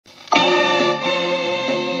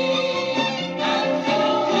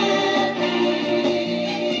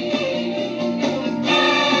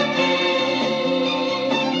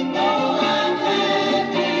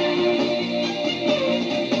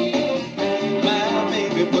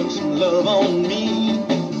love on me,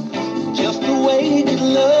 just the way that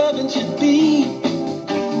loving should be.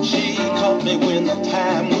 She caught me when the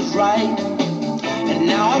time was right, and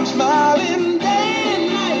now I'm smiling day and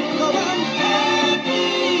night, 'cause I'm happy.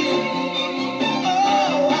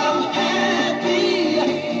 Oh, I'm happy.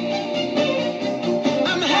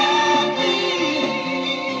 I'm happy.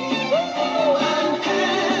 Oh, I'm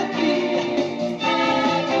happy.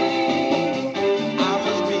 I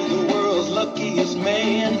must be the world's luckiest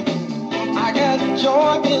man. I got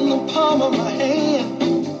joy in the palm of my hand.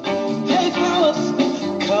 Hey fellas,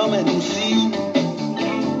 come and see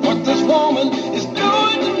what this woman is doing.